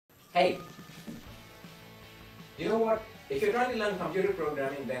Hey, you know what? If you're trying to learn computer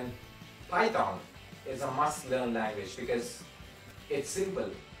programming, then Python is a must-learn language because it's simple,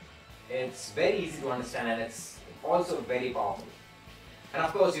 it's very easy to understand, and it's also very powerful. And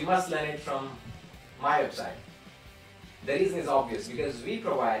of course, you must learn it from my website. The reason is obvious because we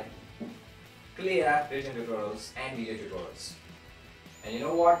provide clear written tutorials and video tutorials. And you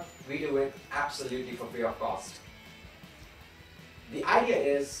know what? We do it absolutely for free of cost. The idea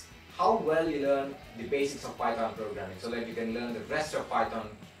is how well you learn the basics of Python programming so that you can learn the rest of Python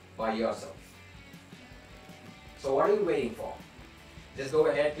by yourself. So what are you waiting for? Just go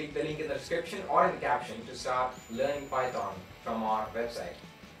ahead, click the link in the description or in the caption to start learning Python from our website.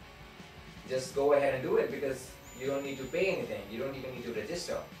 Just go ahead and do it because you don't need to pay anything, you don't even need to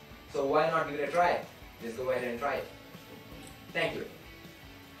register. So why not give it a try? Just go ahead and try it. Thank you.